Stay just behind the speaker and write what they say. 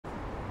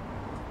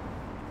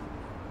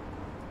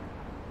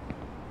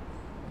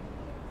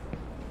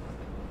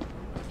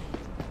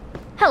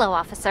Hello,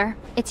 officer.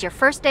 It's your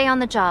first day on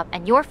the job,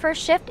 and your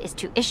first shift is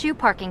to issue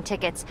parking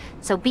tickets,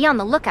 so be on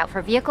the lookout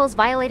for vehicles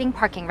violating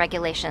parking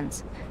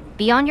regulations.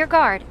 Be on your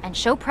guard and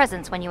show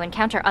presence when you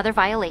encounter other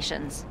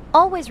violations.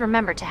 Always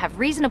remember to have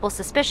reasonable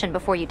suspicion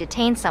before you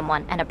detain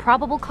someone and a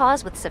probable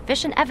cause with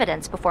sufficient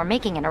evidence before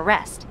making an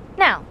arrest.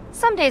 Now,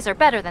 some days are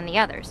better than the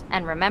others,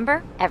 and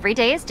remember, every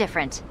day is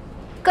different.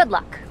 Good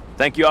luck.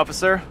 Thank you,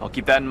 officer. I'll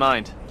keep that in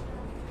mind.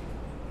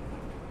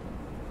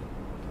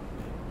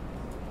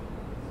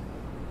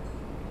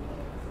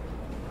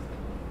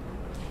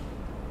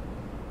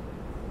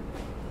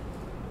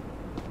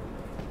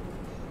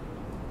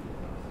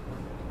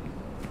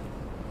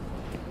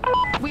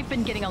 We've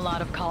been getting a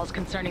lot of calls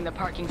concerning the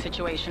parking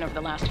situation over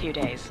the last few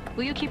days.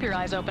 Will you keep your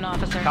eyes open,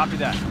 officer? Copy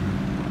that.